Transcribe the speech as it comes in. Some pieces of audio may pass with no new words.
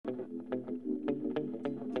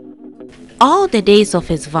all the days of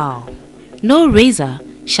his vow. No razor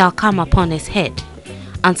shall come upon his head,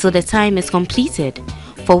 until the time is completed,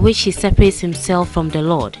 for which he separates himself from the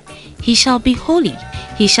Lord. He shall be holy.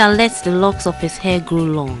 He shall let the locks of his hair grow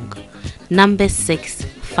long. Numbers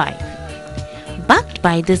 6:5. Backed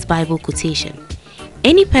by this Bible quotation,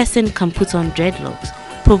 any person can put on dreadlocks,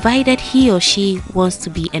 provided he or she wants to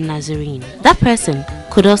be a Nazarene. That person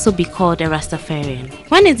could also be called a Rastafarian.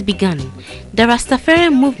 When it began, the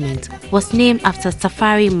Rastafarian movement was named after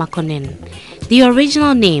Safari Makonnen, the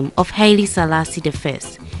original name of Haile Selassie I,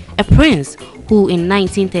 a prince who in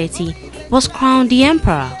 1930 was crowned the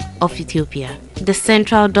Emperor of Ethiopia. The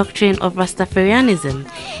central doctrine of Rastafarianism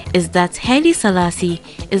is that Haile Selassie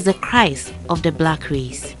is the Christ of the black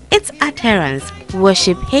race. Its adherents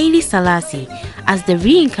worship Haile Selassie as the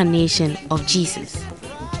reincarnation of Jesus.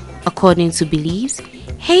 According to beliefs,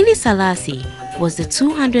 Haile Selassie was the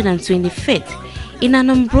 225th in an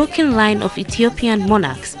unbroken line of Ethiopian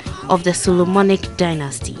monarchs of the Solomonic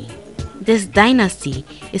dynasty. This dynasty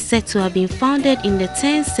is said to have been founded in the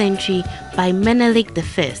 10th century by Menelik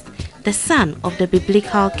I, the son of the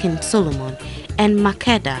biblical King Solomon, and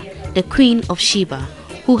Makeda, the queen of Sheba,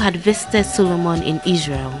 who had visited Solomon in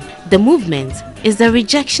Israel. The movement is the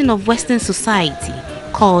rejection of Western society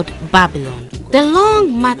called Babylon. The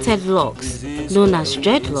long matted locks, known as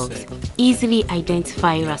dreadlocks, easily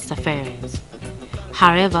identify Rastafarians.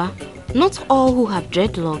 However, not all who have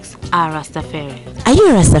dreadlocks are Rastafarians. Are you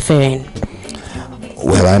a Rastafarian?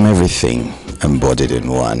 Well, I'm everything embodied in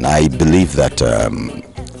one. I believe that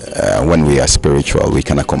when we are spiritual, we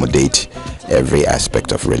can accommodate every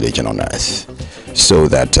aspect of religion on earth. So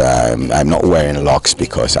that I'm not wearing locks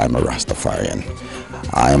because I'm a Rastafarian.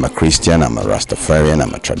 I am a Christian, I'm a Rastafarian,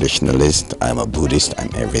 I'm a traditionalist, I'm a Buddhist, I'm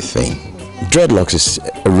everything. Dreadlocks is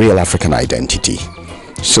a real African identity.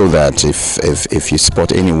 So that if you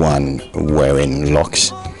spot anyone wearing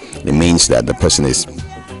locks, it means that the person is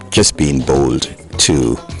just being bold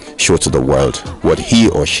to show to the world what he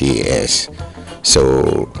or she is.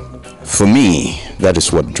 So for me, that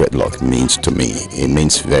is what dreadlock means to me. It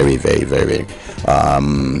means very, very, very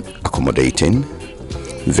accommodating,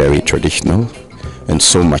 very traditional, and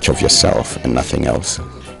so much of yourself and nothing else.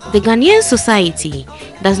 The Ghanaian society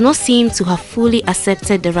does not seem to have fully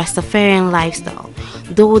accepted the Rastafarian lifestyle,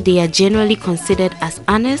 though they are generally considered as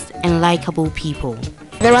honest and likable people.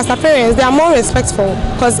 The Rastafarians, they are more respectful,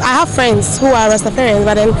 because I have friends who are Rastafarians,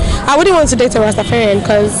 but then I wouldn't want to date a Rastafarian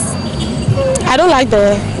because I don't like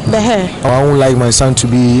the hair. I would like my son to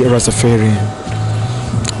be a Rastafarian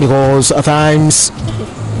because at times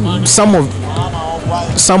some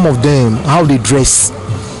of them, how they dress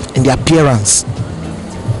and their appearance,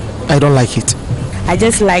 I don't like it. I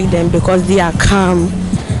just like them because they are calm.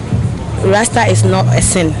 Rasta is not a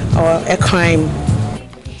sin or a crime.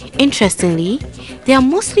 Interestingly, they are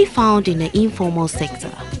mostly found in the informal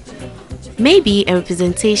sector. Maybe a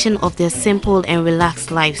representation of their simple and relaxed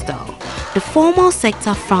lifestyle. The formal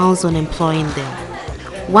sector frowns on employing them.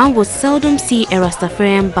 One would seldom see a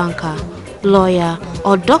Rastafarian banker, lawyer,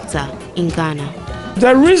 or doctor in Ghana.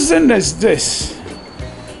 The reason is this: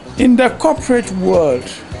 in the corporate world,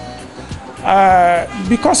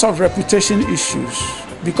 because of reputation issues,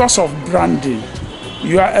 because of branding,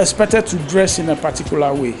 you are expected to dress in a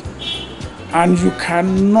particular way, and you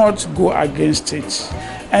cannot go against it.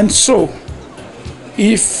 And so,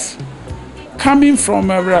 if coming from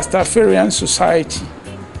a Rastafarian society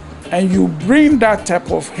and you bring that type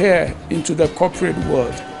of hair into the corporate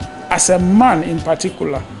world, as a man in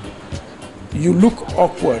particular, you look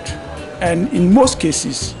awkward, and in most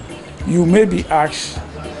cases, you may be asked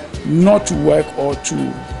not to work or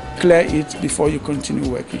to clear it before you continue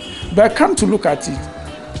working. But come to look at it,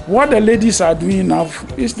 what the ladies are doing now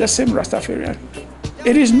is the same Rastafarian.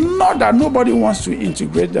 It is not that nobody wants to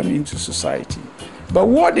integrate them into society, but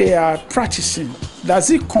what they are practicing, does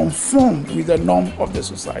it conform with the norm of the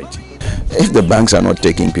society? If the banks are not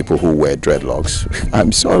taking people who wear dreadlocks,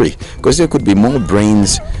 I'm sorry, because there could be more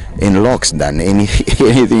brains in locks than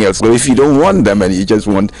anything else. So if you don't want them and you just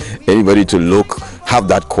want anybody to have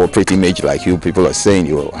that corporate image like you people are saying,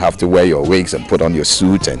 you have to wear your wigs and put on your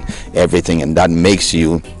suit and everything, and that makes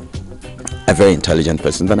you a very intelligent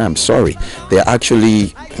person, then I'm sorry. They're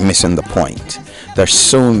actually missing the point. There's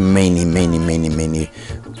so many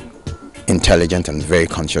intelligent and very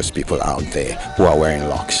conscious people out there who are wearing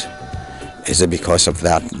locks. Is it because of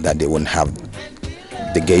that they wouldn't have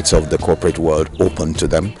the gates of the corporate world open to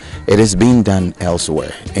them. It is being done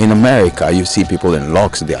elsewhere. In America, you see people in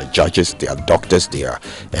locks, they are judges, they are doctors, they are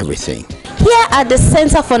everything. Here at the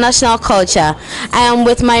Center for National Culture, I am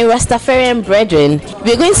with my Rastafarian brethren.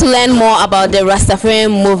 We're going to learn more about the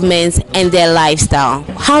Rastafarian movements and their lifestyle.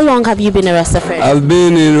 How long have you been a Rastafarian? I've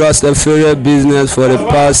been in Rastafarian business for the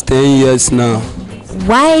past 10 years now.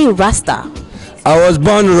 Why Rasta? I was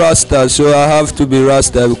born Rasta, so I have to be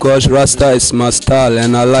Rasta because Rasta is my style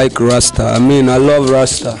and I like Rasta. I mean, I love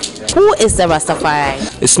Rasta. Who is the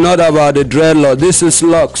Rastafari? It's not about the dreadlock. This is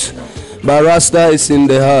locks, but Rasta is in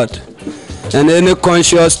the heart. And any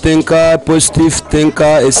conscious thinker, positive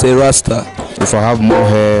thinker is a Rasta. If I have more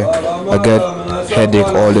hair, I get headache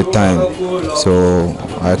all the time, so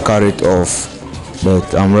I carry it off.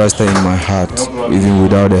 But I'm Rasta in my heart, even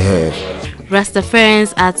without the hair.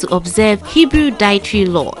 Rastafarians are to observe Hebrew dietary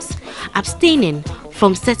laws, abstaining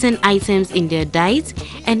from certain items in their diet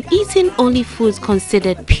and eating only foods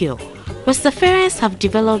considered pure. Rastafarians have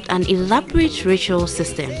developed an elaborate ritual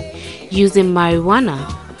system using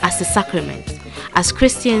marijuana as a sacrament, as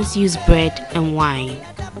Christians use bread and wine.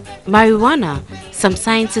 Marijuana, some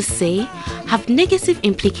scientists say, have negative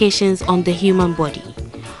implications on the human body.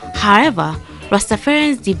 However,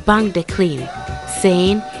 Rastafarians debunk the claim,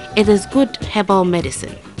 saying it is good herbal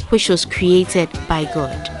medicine which was created by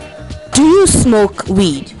God. Do you smoke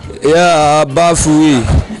weed? Yeah, I bath weed.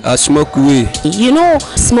 I smoke weed. You know,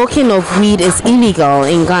 smoking of weed is illegal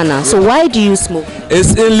in Ghana, so why do you smoke?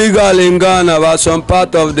 It's illegal in Ghana, but some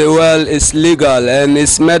part of the world is legal and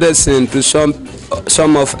it's medicine to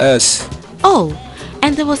some of us. Oh,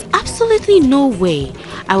 and there was absolutely no way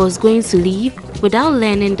I was going to leave without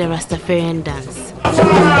learning the Rastafarian dance.